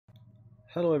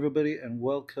Hello, everybody, and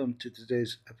welcome to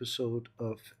today's episode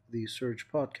of the Surge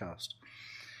podcast.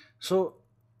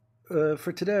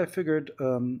 For today, I figured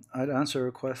I'd answer a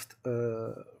request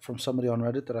from somebody on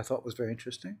Reddit that I thought was very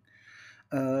interesting.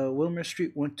 Wilmer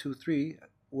Street 123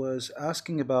 was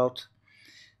asking about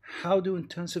how do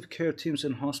intensive care teams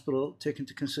in hospital take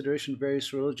into consideration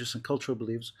various religious and cultural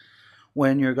beliefs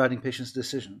when you're guiding patients'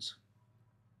 decisions.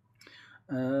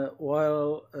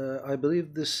 While I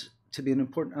believe this to be an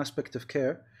important aspect of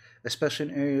care, especially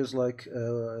in areas like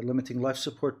limiting life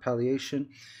support palliation,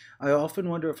 I often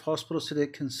wonder if hospitals today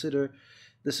consider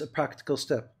this a practical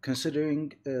step,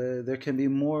 considering there can be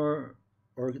more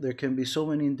or there can be so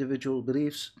many individual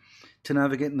beliefs to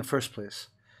navigate in the first place.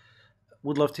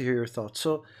 Would love to hear your thoughts.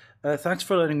 Thanks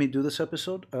for letting me do this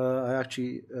episode. I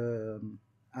actually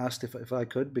asked if I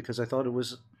could because I thought it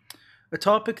was a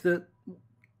topic that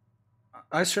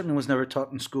I certainly was never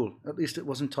taught in school. At least it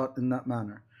wasn't taught in that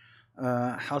manner.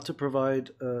 How to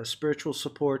provide spiritual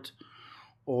support,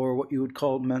 or what you would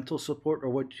call mental support, or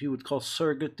what you would call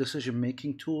surrogate decision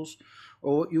making tools,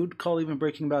 or what you would call even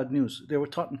breaking bad news. They were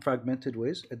taught in fragmented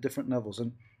ways at different levels.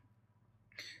 And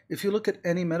if you look at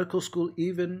any medical school,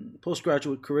 even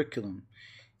postgraduate curriculum,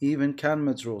 even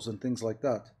CanMed's rules and things like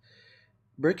that,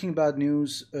 breaking bad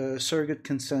news, surrogate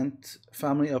consent,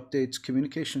 family updates,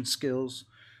 communication skills,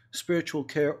 spiritual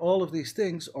care, all of these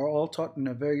things are all taught in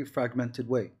a very fragmented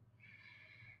way.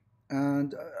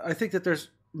 And I think that there's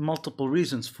multiple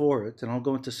reasons for it, and I'll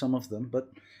go into some of them, but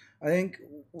I think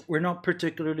we're not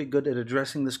particularly good at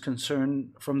addressing this concern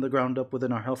from the ground up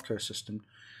within our healthcare system,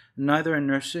 neither in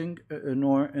nursing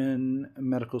nor in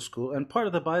medical school. And part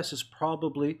of the bias is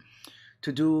probably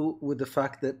to do with the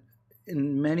fact that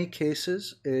in many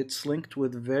cases it's linked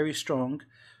with very strong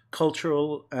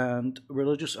cultural and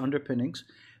religious underpinnings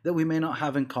that we may not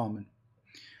have in common.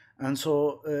 And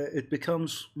so it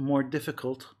becomes more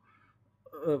difficult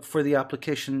for the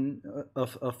application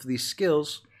of these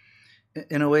skills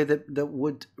in a way that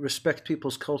would respect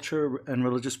people's culture and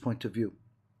religious point of view.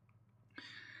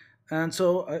 And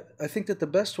so I think that the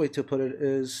best way to put it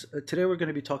is today we're going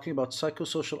to be talking about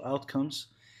psychosocial outcomes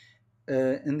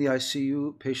in the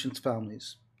ICU patients'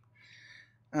 families.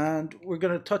 And we're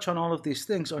going to touch on all of these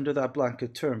things under that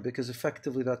blanket term because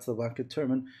effectively that's the blanket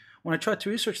term. And when I tried to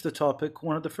research the topic,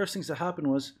 one of the first things that happened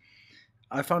was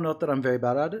I found out that I'm very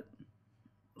bad at it,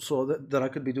 so that I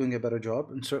could be doing a better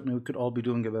job, and certainly we could all be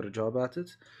doing a better job at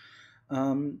it.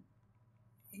 Why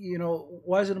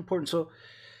is it important? So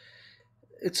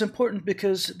it's important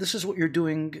because this is what you're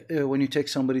doing when you take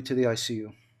somebody to the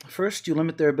ICU. First, you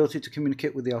limit their ability to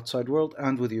communicate with the outside world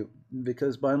and with you,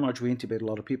 because by and large we intubate a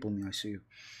lot of people in the ICU.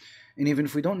 And even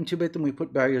if we don't intubate them, we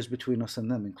put barriers between us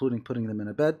and them, including putting them in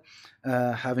a bed,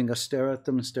 having us stare at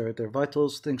them and stare at their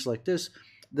vitals, things like this,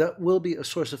 that will be a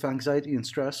source of anxiety and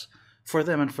stress for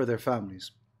them and for their families.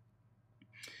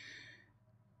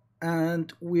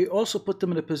 And we also put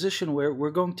them in a position where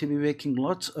we're going to be making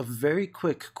lots of very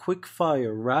quick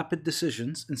fire, rapid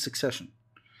decisions in succession.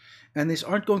 And these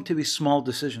aren't going to be small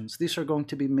decisions. These are going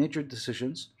to be major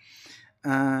decisions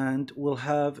and will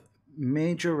have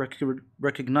major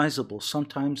recognizable,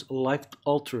 sometimes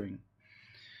life-altering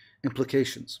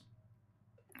implications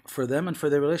for them and for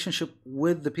their relationship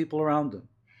with the people around them.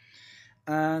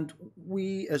 And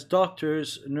we, as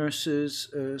doctors, nurses,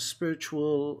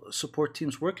 spiritual support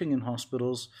teams working in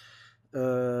hospitals,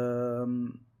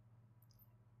 even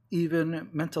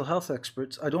mental health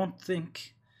experts, I don't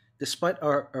think, despite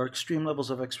our extreme levels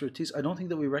of expertise, I don't think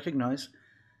that we recognize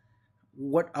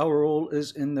what our role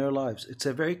is in their lives. It's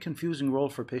a very confusing role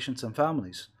for patients and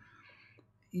families.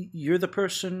 You're the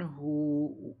person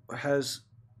who has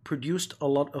produced a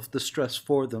lot of the stress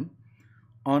for them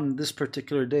on this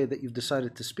particular day that you've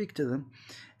decided to speak to them.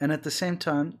 And at the same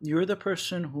time, you're the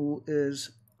person who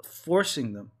is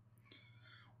forcing them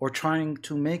or trying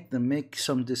to make them make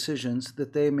some decisions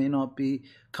that they may not be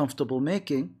comfortable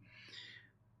making,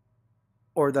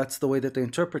 or that's the way that they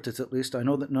interpret it at least. I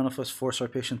know that none of us force our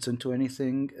patients into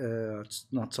anything. It's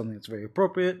not something that's very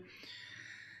appropriate.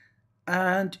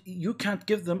 And you can't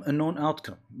give them a known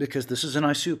outcome because this is an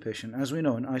ICU patient. As we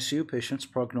know, in ICU patients,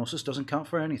 prognosis doesn't count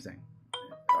for anything.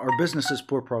 Our business is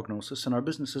poor prognosis, and our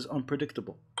business is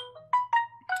unpredictable.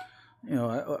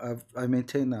 I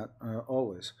maintain that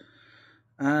always.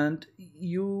 And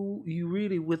you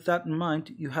really, with that in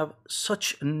mind, you have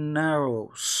such a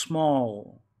narrow,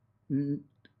 small,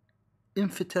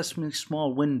 infinitesimally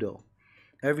small window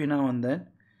every now and then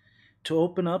to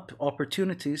open up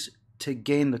opportunities to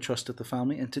gain the trust of the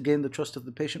family and to gain the trust of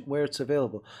the patient where it's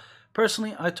available.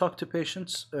 Personally, I talk to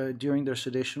patients during their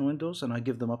sedation windows and I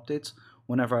give them updates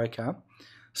whenever I can.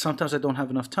 Sometimes I don't have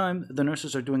enough time. The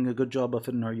nurses are doing a good job of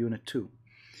it in our unit too.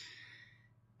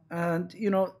 And,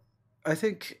 I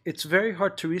think it's very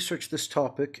hard to research this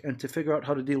topic and to figure out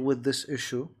how to deal with this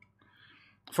issue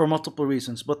for multiple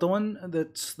reasons. But the one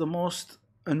that's the most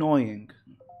annoying,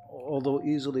 although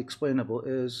easily explainable,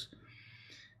 is,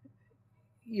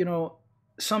 you know,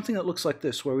 something that looks like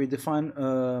this, where we define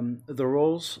the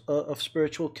roles of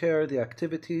spiritual care, the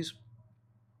activities,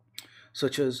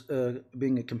 such as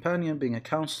being a companion, being a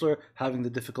counselor, having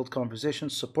the difficult conversation,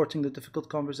 supporting the difficult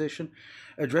conversation,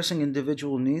 addressing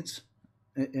individual needs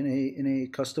in a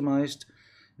customized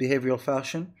behavioral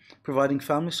fashion, providing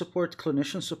family support,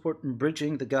 clinician support, and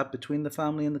bridging the gap between the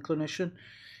family and the clinician,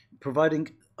 providing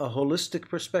a holistic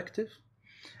perspective,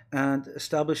 and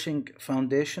establishing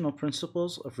foundational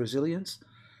principles of resilience.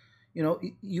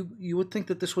 You would think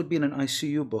that this would be in an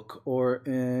ICU book or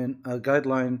in a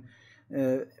guideline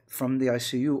from the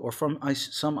ICU or from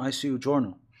some ICU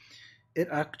journal. It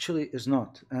actually is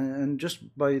not. And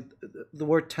just by the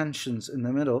word tensions in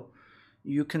the middle,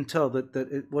 you can tell that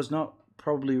it was not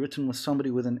probably written with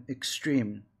somebody with an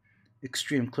extreme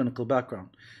clinical background.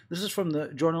 This is from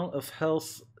the Journal of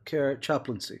Healthcare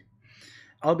Chaplaincy.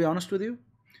 I'll be honest with you,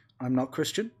 I'm not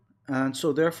Christian, and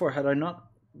so therefore, had I not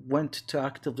went to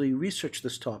actively research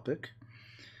this topic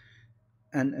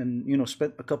and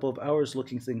spent a couple of hours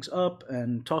looking things up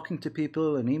and talking to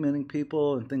people and emailing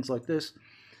people and things like this,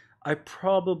 I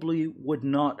probably would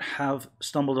not have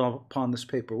stumbled upon this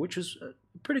paper, which is a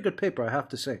pretty good paper, I have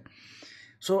to say.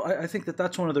 So I think that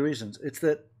that's one of the reasons. It's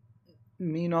that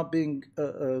me not being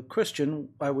a Christian,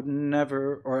 I would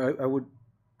never, or I would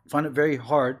find it very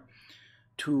hard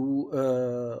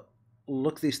to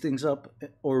look these things up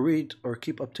or read or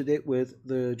keep up to date with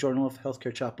the Journal of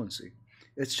Healthcare Chaplaincy.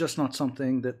 It's just not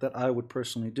something that I would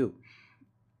personally do.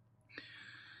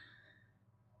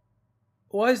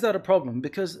 Why is that a problem?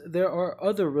 Because there are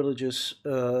other religious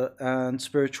and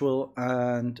spiritual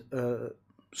and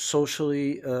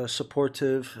socially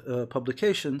supportive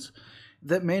publications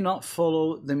that may not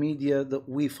follow the media that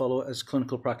we follow as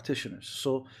clinical practitioners.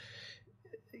 So,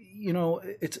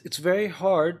 it's very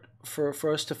hard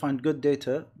for us to find good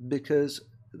data because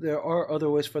there are other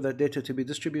ways for that data to be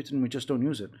distributed and we just don't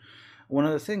use it. One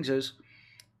of the things is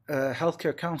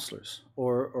healthcare counselors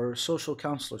or social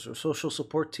counselors or social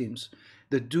support teams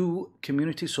that do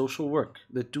community social work,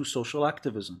 that do social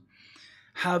activism,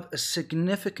 have a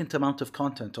significant amount of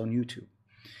content on YouTube.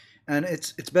 And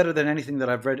it's better than anything that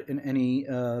I've read in any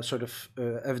sort of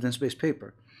evidence-based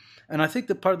paper. And I think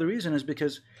that part of the reason is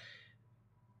because,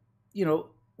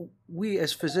 we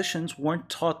as physicians weren't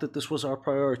taught that this was our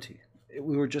priority.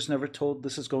 We were just never told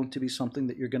this is going to be something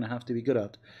that you're going to have to be good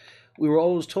at. We were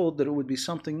always told that it would be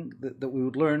something that we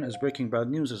would learn as breaking bad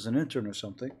news as an intern or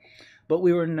something, but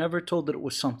we were never told that it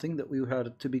was something that we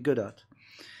had to be good at.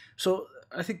 So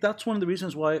I think that's one of the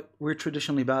reasons why we're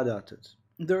traditionally bad at it.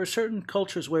 There are certain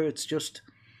cultures where it's just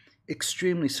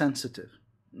extremely sensitive.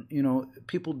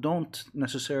 People don't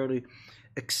necessarily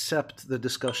accept the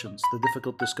discussions, the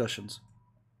difficult discussions.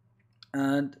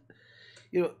 And,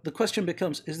 the question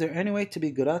becomes, is there any way to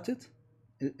be good at it?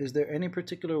 Is there any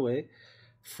particular way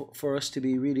for us to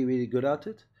be really, really good at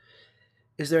it?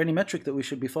 Is there any metric that we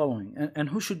should be following? And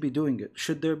who should be doing it?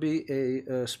 Should there be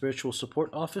a spiritual support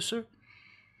officer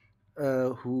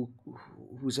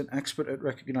who's an expert at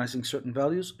recognizing certain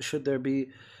values? Should there be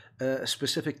a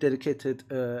specific dedicated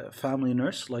family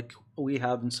nurse like we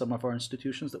have in some of our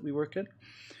institutions that we work in?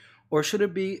 Or should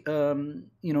it be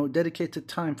dedicated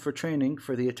time for training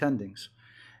for the attendings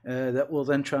that will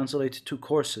then translate to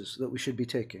courses that we should be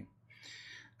taking?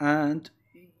 And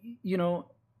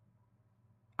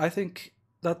I think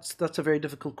that's a very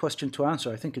difficult question to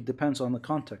answer. I think it depends on the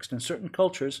context. In certain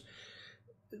cultures,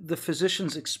 the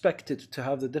physician's expected to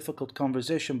have the difficult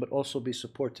conversation but also be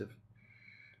supportive,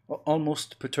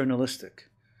 almost paternalistic.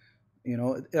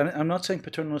 And I'm not saying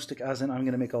paternalistic as in I'm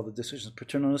going to make all the decisions.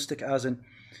 Paternalistic as in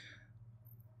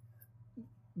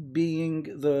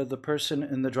being the person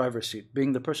in the driver's seat,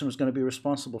 being the person who's going to be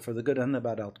responsible for the good and the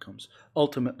bad outcomes,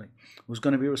 ultimately, who's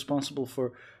going to be responsible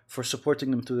for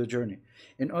supporting them through the journey.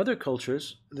 In other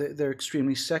cultures, they're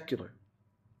extremely secular,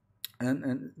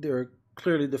 and there are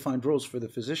clearly defined roles for the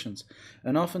physicians.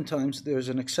 And oftentimes, there's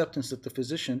an acceptance that the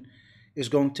physician is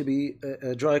going to be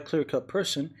a dry, clear-cut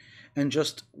person and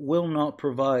just will not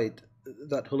provide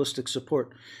that holistic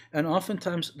support. And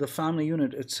oftentimes the family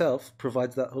unit itself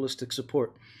provides that holistic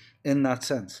support in that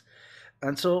sense.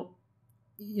 And so,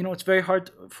 it's very hard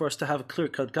for us to have a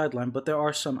clear-cut guideline, but there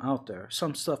are some out there.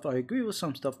 Some stuff I agree with,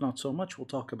 some stuff not so much. We'll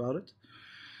talk about it.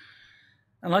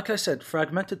 And like I said,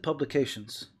 fragmented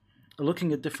publications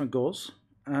looking at different goals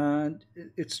And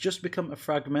it's just become a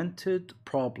fragmented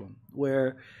problem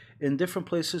where in different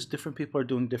places different people are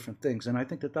doing different things, and I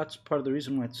think that that's part of the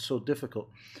reason why it's so difficult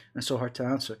and so hard to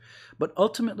answer. But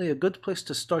ultimately, a good place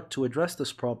to start to address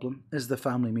this problem is the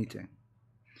family meeting.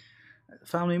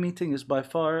 Family meeting is by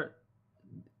far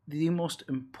the most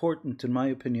important, in my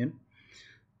opinion,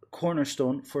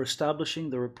 cornerstone for establishing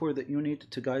the rapport that you need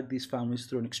to guide these families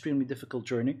through an extremely difficult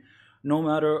journey, no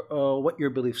matter what your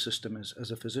belief system is,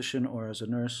 as a physician or as a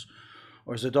nurse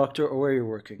or as a doctor or where you're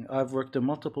working. I've worked in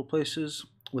multiple places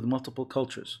with multiple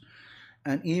cultures.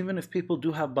 And even if people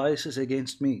do have biases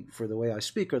against me for the way I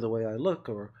speak or the way I look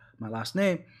or my last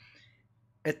name,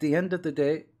 at the end of the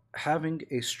day, having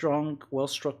a strong, well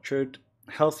structured,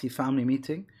 healthy family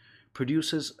meeting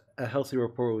produces a healthy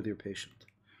rapport with your patient,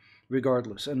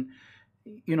 regardless. And,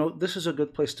 this is a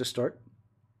good place to start.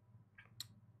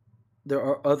 There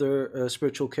are other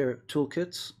spiritual care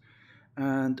toolkits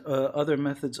and other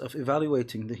methods of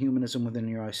evaluating the humanism within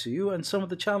your ICU, and some of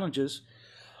the challenges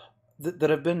that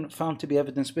have been found to be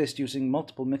evidence-based using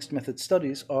multiple mixed method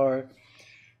studies are,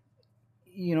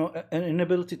 an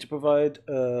inability to provide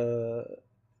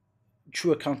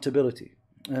true accountability,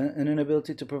 an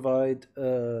inability to provide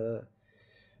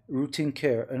routine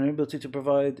care, an inability to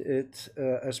provide it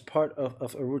as part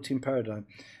of a routine paradigm.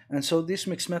 And so these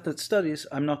mixed method studies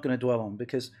I'm not going to dwell on,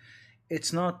 because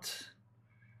it's not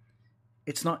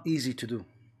easy to do,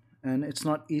 and it's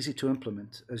not easy to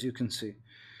implement, as you can see.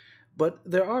 But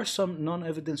there are some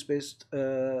non-evidence-based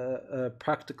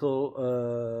practical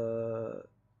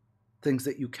things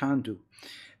that you can do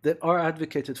that are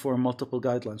advocated for in multiple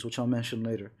guidelines, which I'll mention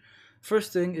later.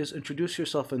 First thing is introduce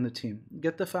yourself in the team.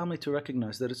 Get the family to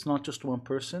recognize that it's not just one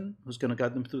person who's going to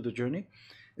guide them through the journey.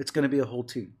 It's going to be a whole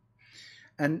team.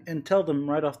 And tell them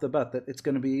right off the bat that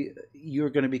you're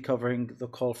going to be covering the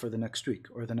call for the next week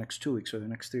or the next 2 weeks or the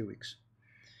next 3 weeks.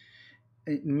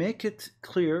 Make it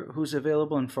clear who's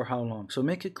available and for how long. So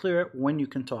make it clear when you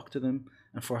can talk to them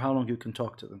and for how long you can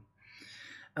talk to them.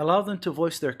 Allow them to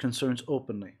voice their concerns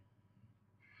openly.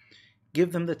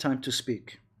 Give them the time to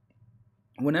speak.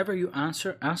 Whenever you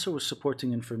answer with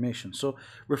supporting information. So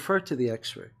refer to the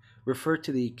x-ray, refer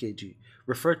to the EKG,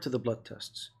 refer to the blood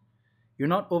tests. You're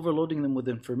not overloading them with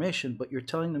information, but you're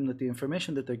telling them that the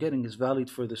information that they're getting is valid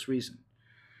for this reason.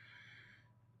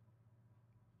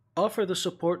 Offer the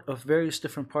support of various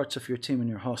different parts of your team in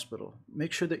your hospital.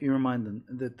 Make sure that you remind them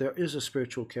that there is a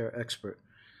spiritual care expert.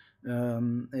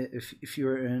 If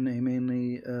you're in a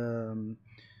mainly,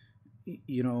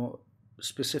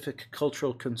 specific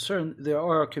cultural concern, there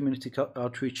are community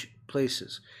outreach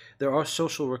places. There are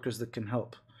social workers that can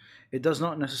help. It does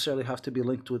not necessarily have to be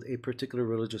linked with a particular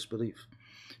religious belief.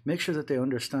 Make sure that they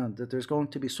understand that there's going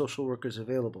to be social workers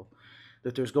available,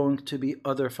 that there's going to be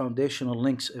other foundational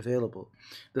links available,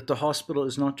 that the hospital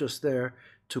is not just there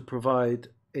to provide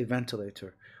a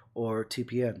ventilator or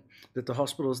TPN, that the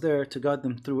hospital is there to guide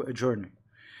them through a journey.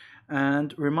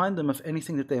 And remind them of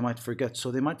anything that they might forget.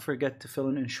 So they might forget to fill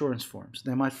in insurance forms.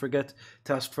 They might forget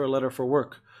to ask for a letter for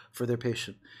work for their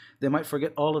patient. They might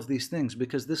forget all of these things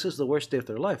because this is the worst day of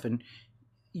their life. And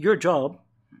your job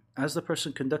as the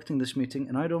person conducting this meeting,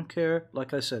 and I don't care,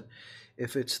 like I said,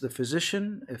 if it's the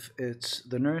physician, if it's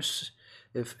the nurse,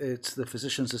 if it's the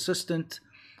physician's assistant,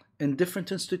 in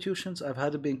different institutions, I've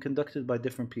had it being conducted by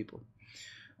different people.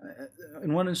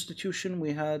 In one institution,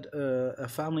 we had a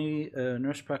family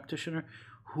nurse practitioner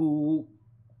who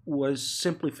was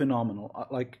simply phenomenal.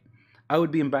 Like, I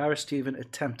would be embarrassed to even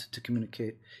attempt to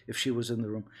communicate if she was in the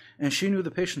room. And she knew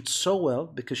the patient so well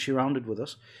because she rounded with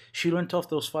us. She learned off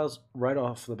those files right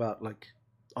off the bat, like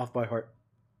off by heart.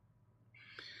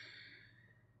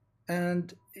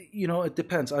 And, it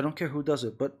depends. I don't care who does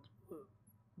it. But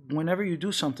whenever you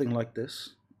do something like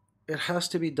this, it has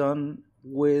to be done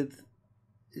with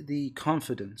the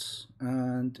confidence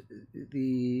and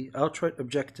the outright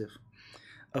objective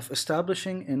of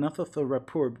establishing enough of a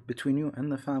rapport between you and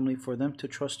the family for them to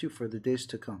trust you for the days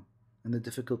to come and the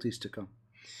difficulties to come.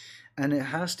 And it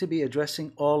has to be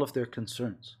addressing all of their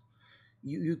concerns.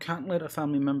 You can't let a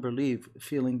family member leave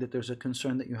feeling that there's a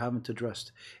concern that you haven't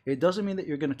addressed. It doesn't mean that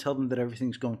you're going to tell them that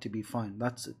everything's going to be fine.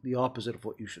 That's the opposite of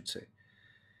what you should say.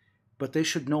 But they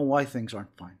should know why things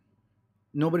aren't fine.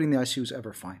 Nobody in the ICU is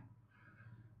ever fine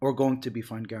or going to be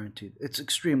fine, guaranteed. It's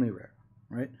extremely rare,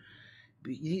 right?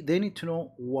 They need to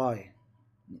know why.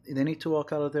 They need to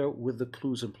walk out of there with the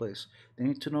clues in place. They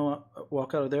need to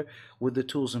walk out of there with the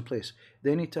tools in place.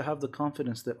 They need to have the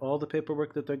confidence that all the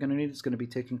paperwork that they're going to need is going to be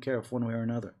taken care of one way or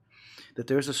another, that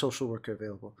there's a social worker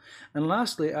available. And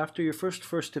lastly, after your first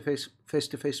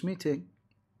face-to-face meeting,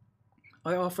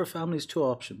 I offer families two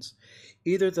options: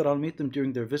 either that I'll meet them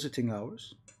during their visiting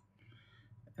hours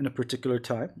in a particular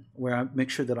time where I make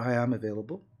sure that I am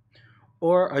available,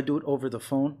 or I do it over the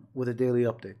phone with a daily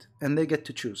update. And they get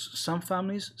to choose. Some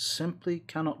families simply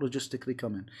cannot logistically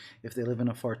come in if they live in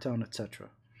a far town, etc.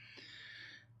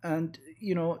 And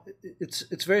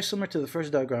it's very similar to the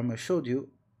first diagram I showed you.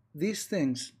 These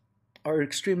things are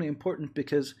extremely important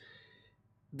because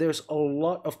there's a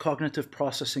lot of cognitive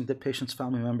processing that patients'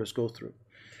 family members go through.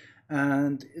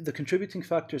 And the contributing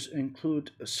factors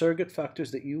include surrogate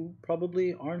factors that you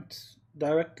probably aren't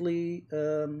directly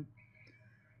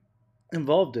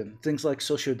involved in. Things like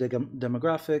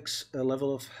socio-demographics, a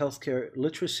level of healthcare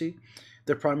literacy,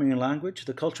 their primary language,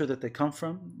 the culture that they come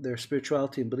from, their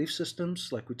spirituality and belief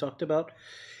systems, like we talked about,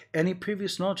 any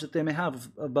previous knowledge that they may have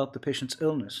about the patient's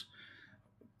illness.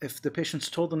 If the patient's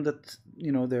told them that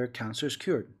their cancer is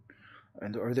cured,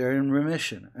 or they're in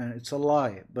remission, and it's a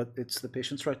lie, but it's the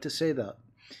patient's right to say that,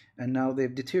 and now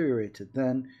they've deteriorated,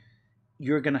 then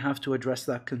you're going to have to address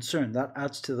that concern. That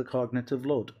adds to the cognitive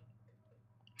load.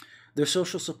 Their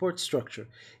social support structure.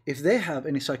 If they have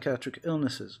any psychiatric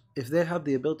illnesses, if they have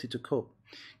the ability to cope,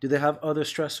 do they have other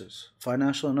stressors,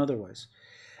 financial and otherwise?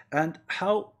 And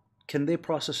how can they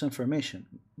process information?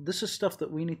 This is stuff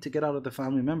that we need to get out of the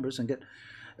family members and get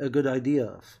a good idea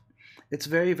of. It's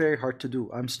very, very hard to do.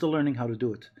 I'm still learning how to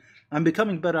do it. I'm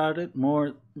becoming better at it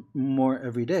more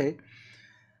every day.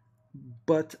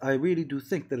 But I really do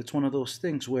think that it's one of those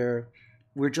things where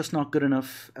we're just not good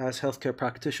enough as healthcare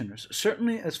practitioners,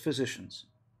 certainly as physicians.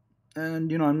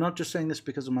 And, I'm not just saying this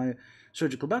because of my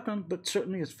surgical background, but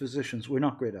certainly as physicians, we're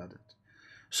not great at it.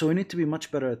 So we need to be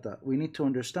much better at that. We need to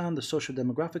understand the social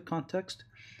demographic context,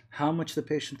 how much the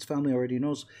patient's family already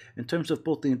knows in terms of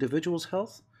both the individual's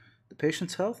health, the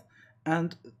patient's health,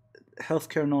 and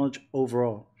healthcare knowledge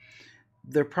overall.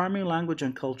 Their primary language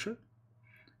and culture,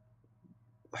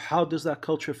 how does that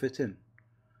culture fit in?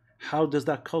 How does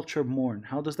that culture mourn?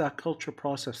 How does that culture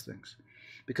process things?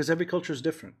 Because every culture is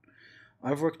different.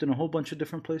 I've worked in a whole bunch of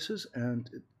different places,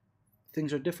 and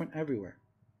things are different everywhere.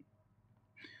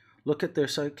 Look at their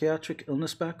psychiatric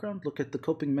illness background, look at the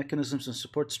coping mechanisms and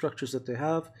support structures that they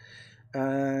have,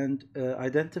 and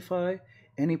identify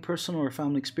any personal or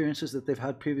family experiences that they've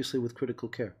had previously with critical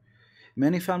care.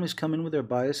 Many families come in with their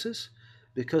biases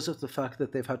because of the fact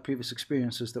that they've had previous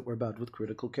experiences that were bad with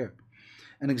critical care.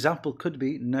 An example could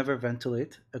be never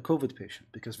ventilate a COVID patient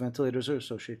because ventilators are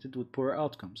associated with poorer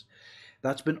outcomes.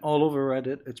 That's been all over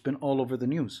Reddit, it's been all over the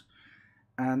news.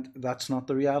 And that's not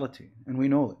the reality, and we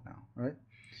know it now, right?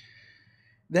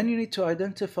 Then you need to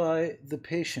identify the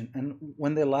patient and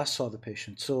when they last saw the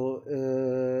patient. So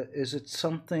is it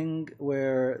something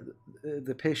where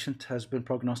the patient has been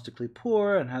prognostically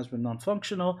poor and has been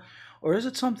non-functional? Or is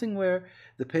it something where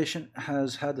the patient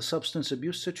has had a substance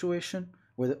abuse situation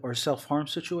or self-harm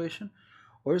situation?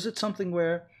 Or is it something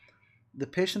where the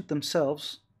patient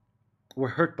themselves were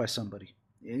hurt by somebody,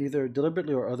 either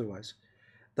deliberately or otherwise?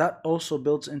 That also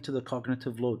builds into the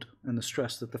cognitive load and the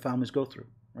stress that the families go through,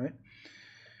 right?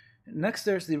 Next,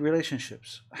 there's the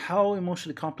relationships. How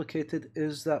emotionally complicated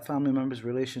is that family member's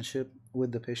relationship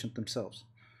with the patient themselves?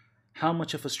 How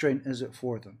much of a strain is it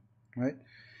for them, right?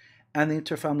 And the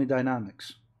interfamily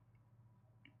dynamics.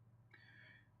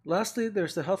 Lastly,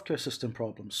 there's the healthcare system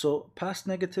problem. So past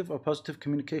negative or positive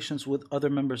communications with other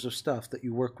members of staff that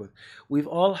you work with. We've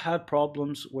all had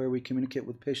problems where we communicate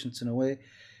with patients in a way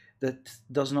that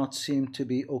does not seem to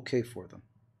be okay for them.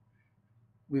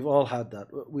 We've all had that.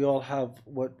 We all have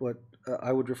what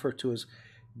I would refer to as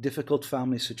difficult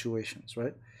family situations,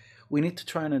 right? We need to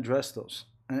try and address those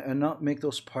and not make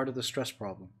those part of the stress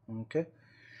problem, okay?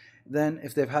 Then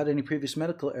if they've had any previous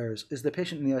medical errors, is the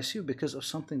patient in the ICU because of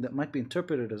something that might be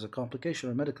interpreted as a complication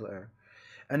or medical error?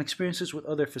 And experiences with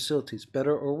other facilities,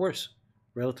 better or worse,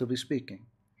 relatively speaking.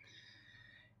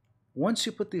 Once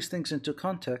you put these things into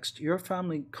context, your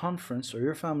family conference or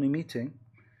your family meeting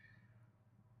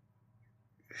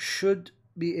should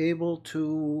be able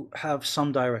to have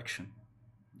some direction,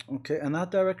 okay? And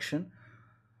that direction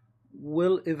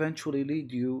will eventually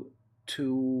lead you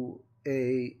to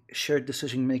a shared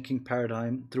decision-making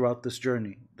paradigm throughout this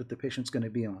journey that the patient's going to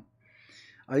be on.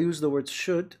 I use the word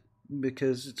should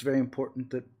because it's very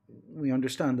important that we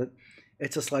understand that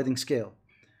it's a sliding scale.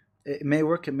 It may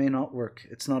work, it may not work.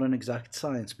 It's not an exact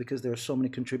science because there are so many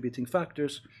contributing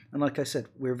factors, and like I said,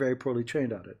 we're very poorly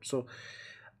trained at it. So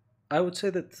I would say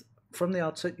that from the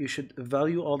outset, you should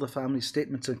value all the family's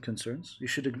statements and concerns. You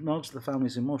should acknowledge the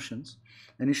family's emotions,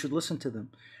 and you should listen to them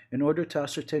in order to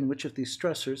ascertain which of these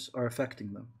stressors are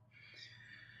affecting them.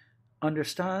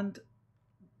 Understand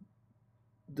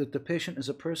that the patient is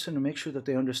a person, and make sure that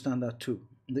they understand that too.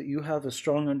 That you have a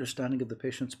strong understanding of the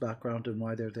patient's background and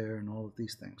why they're there and all of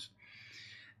these things.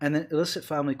 And then elicit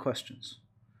family questions.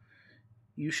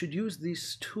 You should use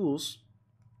these tools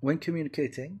when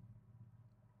communicating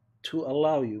to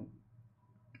allow you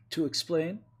to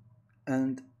explain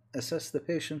and assess the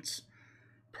patient's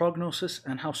prognosis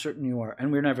and how certain you are.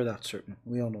 And we're never that certain.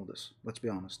 We all know this. Let's be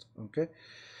honest. Okay?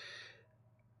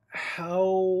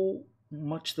 How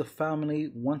much the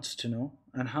family wants to know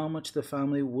and how much the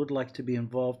family would like to be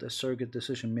involved as surrogate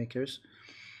decision makers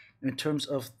in terms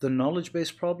of the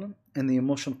knowledge-based problem and the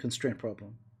emotional constraint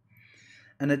problem.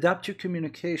 And adapt your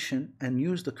communication and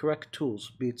use the correct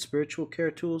tools, be it spiritual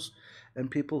care tools and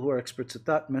people who are experts at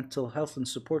that, mental health and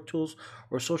support tools,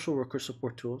 or social worker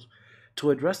support tools,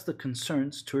 to address the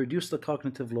concerns, to reduce the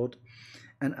cognitive load,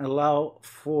 and allow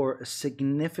for a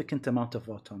significant amount of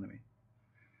autonomy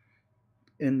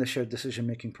in the shared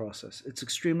decision-making process. It's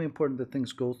extremely important that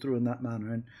things go through in that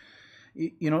manner. And,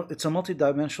 it's a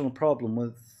multidimensional problem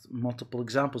with multiple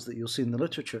examples that you'll see in the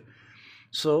literature.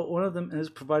 So one of them is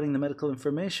providing the medical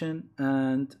information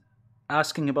and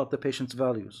asking about the patient's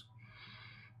values.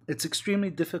 It's extremely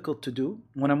difficult to do.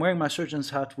 When I'm wearing my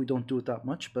surgeon's hat, we don't do it that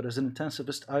much, but as an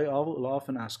intensivist, I will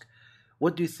often ask,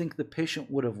 what do you think the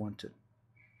patient would have wanted?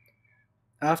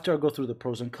 After I go through the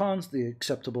pros and cons, the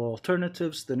acceptable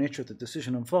alternatives, the nature of the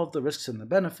decision involved, the risks and the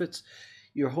benefits,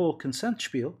 your whole consent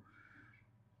spiel,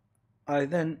 I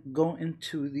then go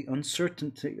into the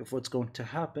uncertainty of what's going to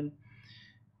happen,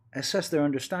 assess their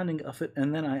understanding of it,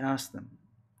 and then I ask them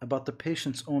about the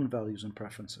patient's own values and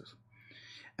preferences.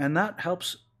 And that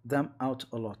helps them out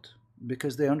a lot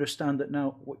because they understand that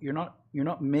now you're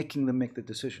not making them make the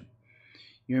decision.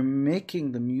 You're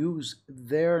making them use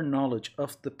their knowledge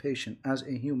of the patient as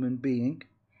a human being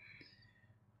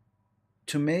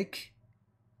to make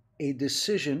a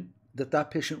decision that that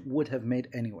patient would have made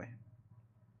anyway.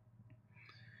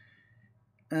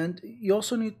 And you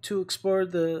also need to explore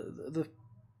the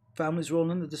family's role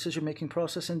in the decision-making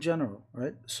process in general,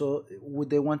 right? So would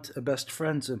they want a best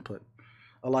friend's input,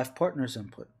 a life partner's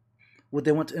input? Would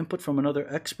they want input from another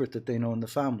expert that they know in the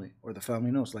family or the family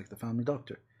knows, like the family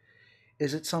doctor?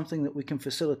 Is it something that we can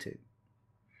facilitate?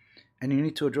 And you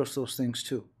need to address those things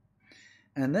too.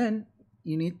 And then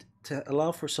you need to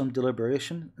allow for some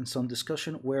deliberation and some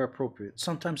discussion where appropriate.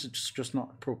 Sometimes it's just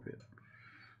not appropriate.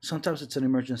 Sometimes it's an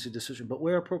emergency decision, but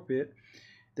where appropriate,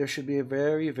 there should be a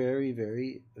very, very,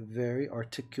 very, very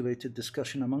articulated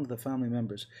discussion among the family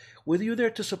members, with you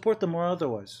there to support them or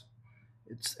otherwise.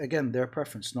 It's, again, their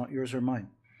preference, not yours or mine.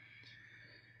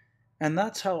 And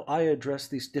that's how I address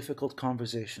these difficult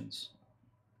conversations,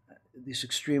 these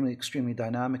extremely, extremely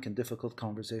dynamic and difficult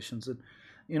conversations. And,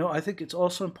 I think it's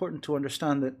also important to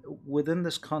understand that within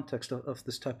this context of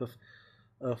this type of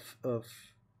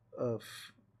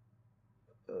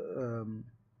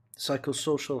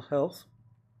psychosocial health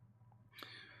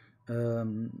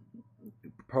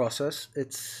process,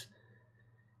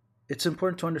 it's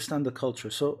important to understand the culture.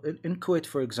 So in Kuwait,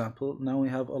 for example, now we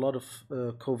have a lot of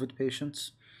COVID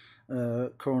patients,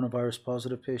 coronavirus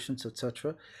positive patients,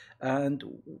 etc.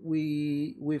 And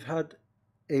we've had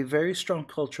a very strong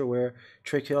culture where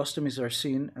tracheostomies are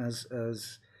seen as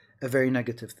a very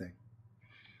negative thing.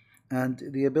 And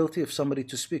the ability of somebody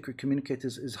to speak or communicate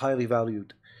is highly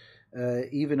valued.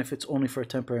 Even if it's only for a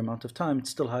temporary amount of time, it's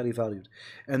still highly valued.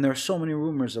 And there are so many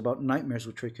rumors about nightmares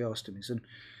with tracheostomies. And,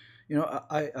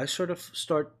 I sort of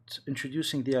start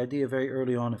introducing the idea very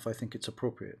early on if I think it's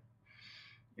appropriate.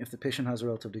 If the patient has a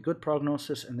relatively good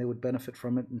prognosis and they would benefit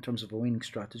from it in terms of a weaning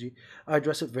strategy, I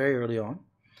address it very early on.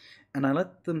 And I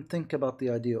let them think about the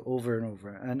idea over and over.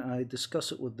 And I discuss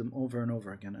it with them over and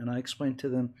over again. And I explain to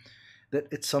them that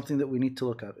it's something that we need to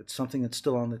look at. It's something that's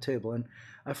still on the table. And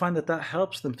I find that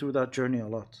helps them through that journey a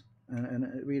lot. And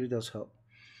it really does help.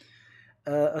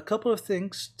 A couple of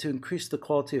things to increase the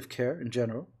quality of care in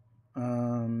general.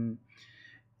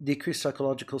 Decrease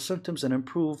psychological symptoms and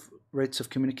improve rates of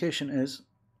communication is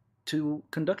to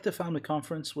conduct a family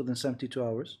conference within 72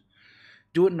 hours.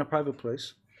 Do it in a private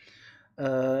place.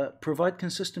 Provide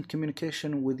consistent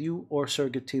communication with you or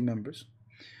surrogate team members.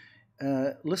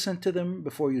 Listen to them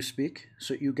before you speak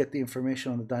so you get the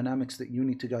information on the dynamics that you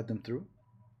need to guide them through.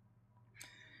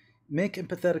 Make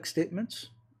empathetic statements.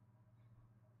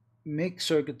 Make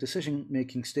surrogate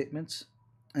decision-making statements.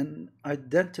 And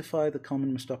identify the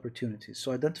common missed opportunities.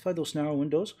 So identify those narrow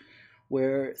windows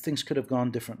where things could have gone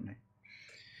differently.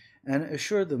 And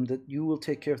assure them that you will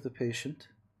take care of the patient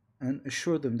and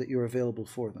assure them that you're available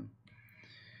for them.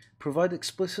 Provide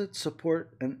explicit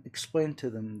support and explain to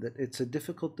them that it's a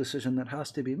difficult decision that has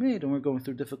to be made and we're going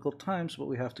through difficult times, but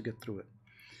we have to get through it.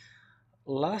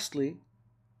 Lastly,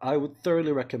 I would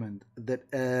thoroughly recommend that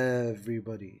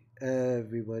everybody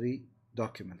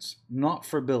documents, not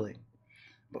for billing,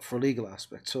 but for legal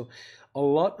aspects. So, a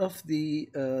lot of the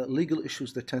legal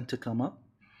issues that tend to come up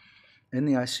in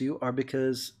the ICU are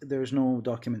because there's no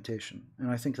documentation, and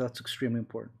I think that's extremely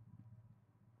important.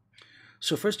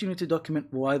 So, first, you need to document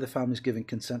why the family is giving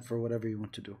consent for whatever you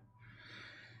want to do.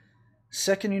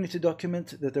 Second, you need to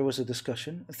document that there was a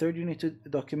discussion. Third, you need to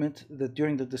document that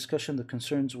during the discussion the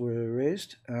concerns were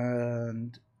raised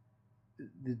and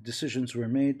the decisions were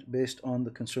made based on the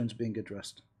concerns being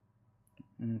addressed.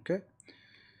 Okay?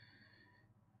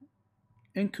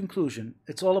 In conclusion,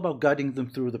 it's all about guiding them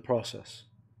through the process.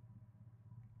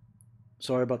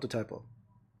 Sorry about the typo.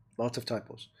 Lots of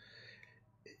typos.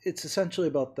 It's essentially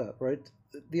about that, right?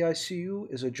 The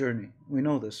ICU is a journey. We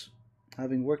know this.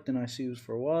 Having worked in ICUs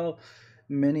for a while,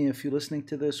 many of you listening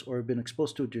to this or have been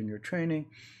exposed to it during your training,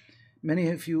 many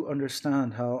of you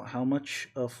understand how much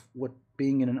of what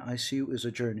being in an ICU is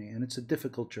a journey, and it's a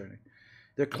difficult journey.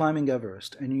 They're climbing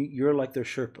Everest, and you're like their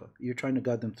Sherpa. You're trying to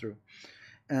guide them through.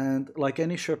 And like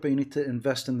any Sherpa, you need to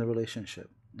invest in the relationship,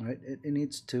 right? It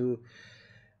needs to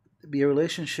be a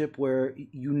relationship where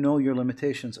you know your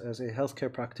limitations as a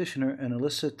healthcare practitioner and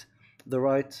elicit the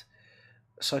right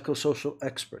psychosocial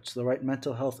experts, the right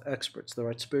mental health experts, the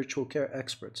right spiritual care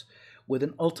experts, with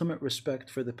an ultimate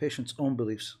respect for the patient's own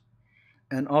beliefs,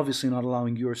 and obviously not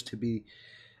allowing yours to be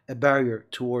a barrier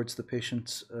towards the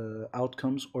patient's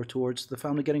outcomes or towards the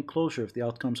family getting closure if the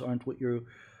outcomes aren't what you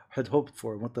had hoped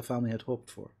for, what the family had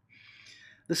hoped for.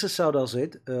 This is Saud Al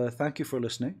Zaid. Thank you for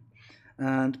listening.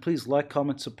 And please like,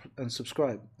 comment, and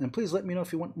subscribe. And please let me know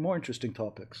if you want more interesting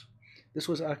topics. This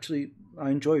was actually, I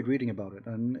enjoyed reading about it,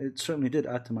 and it certainly did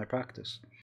add to my practice.